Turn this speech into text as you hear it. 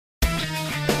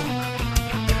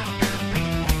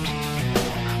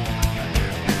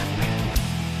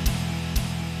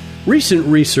Recent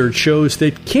research shows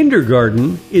that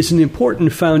kindergarten is an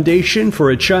important foundation for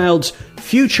a child's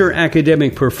future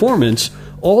academic performance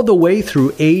all the way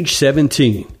through age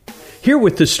 17. Here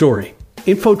with the story,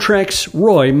 InfoTrack's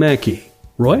Roy Mackey.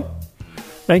 Roy?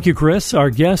 Thank you, Chris. Our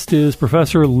guest is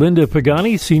Professor Linda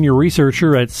Pagani, senior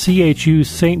researcher at CHU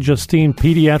St. Justine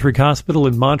Pediatric Hospital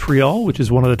in Montreal, which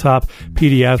is one of the top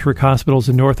pediatric hospitals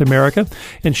in North America,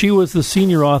 and she was the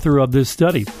senior author of this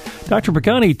study. Dr.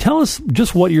 Pagani, tell us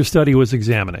just what your study was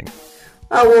examining.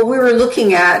 Well, we were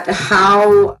looking at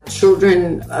how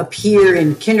children appear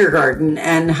in kindergarten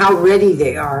and how ready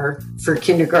they are for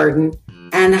kindergarten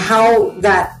and how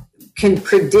that can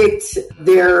predict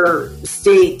their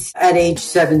state at age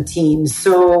 17.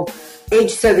 So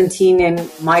age 17, in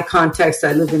my context,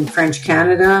 I live in French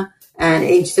Canada, and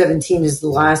age 17 is the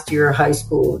last year of high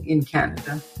school in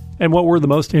Canada. And what were the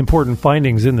most important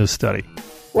findings in this study?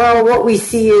 Well, what we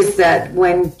see is that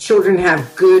when children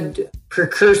have good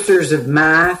precursors of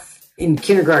math in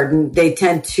kindergarten, they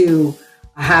tend to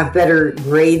have better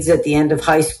grades at the end of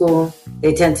high school.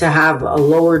 They tend to have a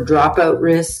lower dropout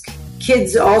risk.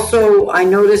 Kids also, I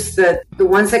noticed that the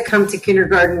ones that come to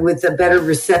kindergarten with a better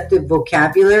receptive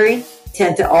vocabulary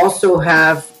tend to also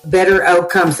have better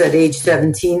outcomes at age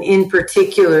 17. In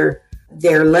particular,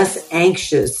 they're less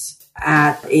anxious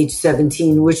at age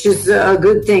 17, which is a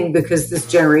good thing because this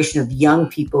generation of young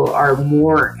people are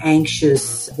more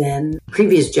anxious than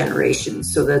previous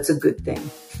generations. So that's a good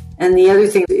thing. And the other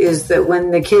thing is that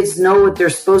when the kids know what they're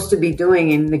supposed to be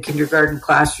doing in the kindergarten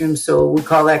classroom, so we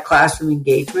call that classroom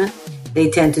engagement,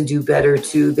 they tend to do better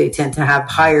too. They tend to have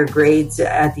higher grades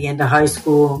at the end of high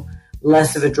school,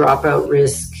 less of a dropout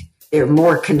risk. They're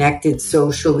more connected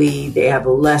socially. They have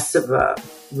less of a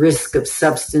risk of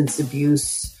substance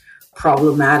abuse,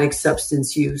 problematic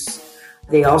substance use.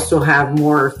 They also have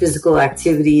more physical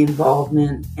activity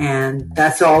involvement, and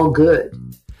that's all good.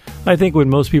 I think when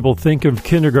most people think of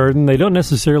kindergarten, they don't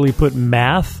necessarily put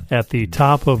math at the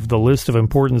top of the list of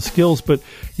important skills, but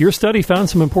your study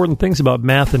found some important things about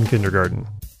math in kindergarten.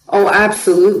 Oh,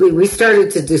 absolutely. We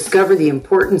started to discover the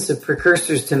importance of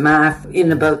precursors to math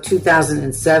in about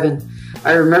 2007.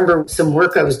 I remember some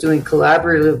work I was doing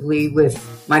collaboratively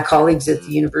with my colleagues at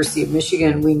the University of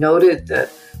Michigan. We noted that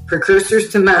precursors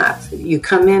to math, you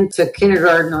come into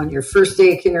kindergarten on your first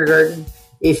day of kindergarten.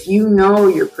 If you know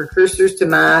your precursors to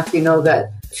math, you know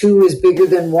that 2 is bigger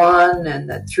than 1 and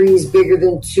that 3 is bigger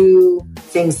than 2,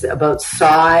 things about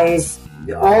size,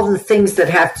 all the things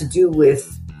that have to do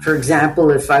with, for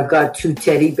example, if I've got 2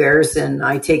 teddy bears and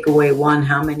I take away 1,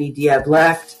 how many do you have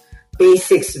left?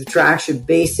 Basic subtraction,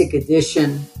 basic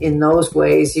addition in those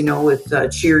ways, with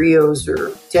Cheerios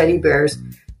or teddy bears.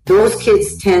 Those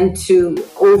kids tend to,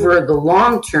 over the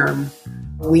long term,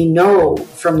 we know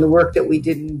from the work that we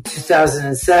did in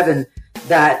 2007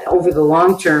 that over the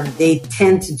long term, they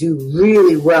tend to do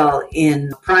really well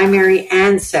in primary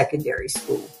and secondary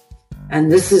school.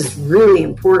 And this is really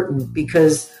important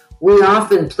because we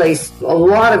often place a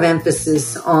lot of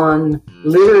emphasis on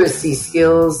literacy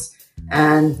skills.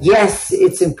 And yes,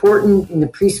 it's important in the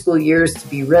preschool years to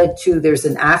be read to. There's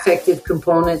an affective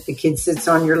component. The kid sits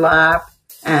on your lap.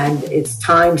 And it's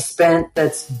time spent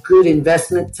that's good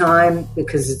investment time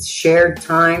because it's shared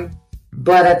time.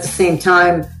 But at the same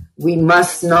time, we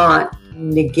must not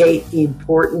negate the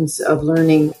importance of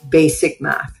learning basic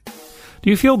math. Do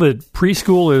you feel that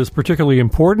preschool is particularly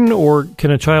important, or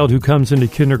can a child who comes into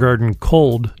kindergarten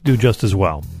cold do just as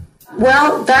well?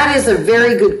 Well, that is a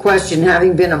very good question.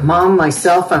 Having been a mom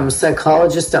myself, I'm a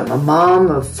psychologist, I'm a mom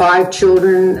of 5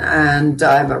 children, and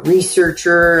I'm a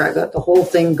researcher. I got the whole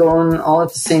thing going all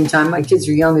at the same time. My kids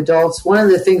are young adults. One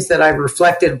of the things that I've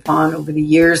reflected upon over the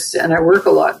years, and I work a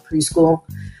lot in preschool,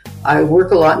 I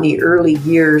work a lot in the early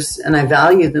years, and I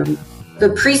value them. The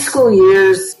preschool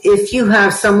years, if you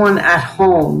have someone at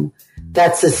home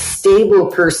that's a stable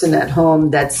person at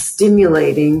home, that's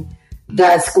stimulating,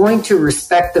 that's going to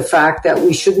respect the fact that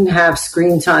we shouldn't have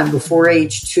screen time before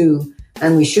age 2,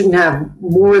 and we shouldn't have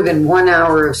more than 1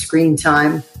 hour of screen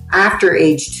time after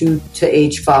age 2 to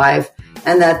age 5,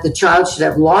 and that the child should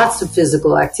have lots of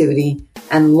physical activity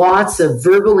and lots of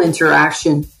verbal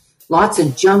interaction, lots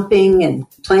of jumping and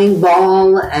playing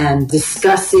ball and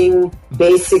discussing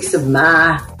basics of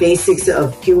math, basics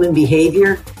of human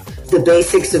behavior, the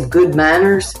basics of good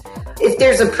manners. If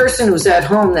there's a person who's at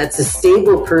home that's a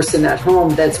stable person at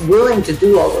home that's willing to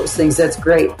do all those things, that's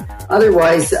great.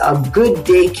 Otherwise, a good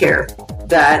daycare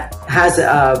that has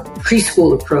a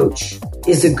preschool approach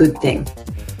is a good thing.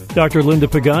 Dr. Linda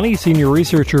Pagani, senior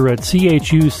researcher at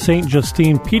CHU St.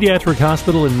 Justine Pediatric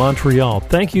Hospital in Montreal.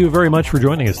 Thank you very much for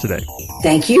joining us today.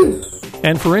 Thank you.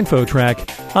 And for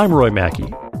InfoTrack, I'm Roy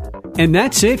Mackey. And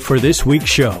that's it for this week's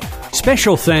show.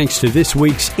 Special thanks to this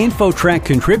week's InfoTrack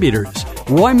contributors,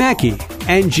 Roy Mackey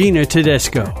and Gina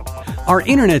Tedesco. Our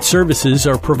internet services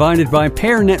are provided by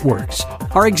Pair Networks.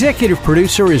 Our executive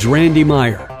producer is Randy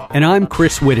Meyer, and I'm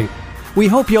Chris Whitting. We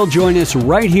hope you'll join us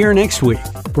right here next week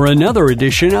for another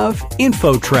edition of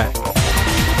InfoTrack.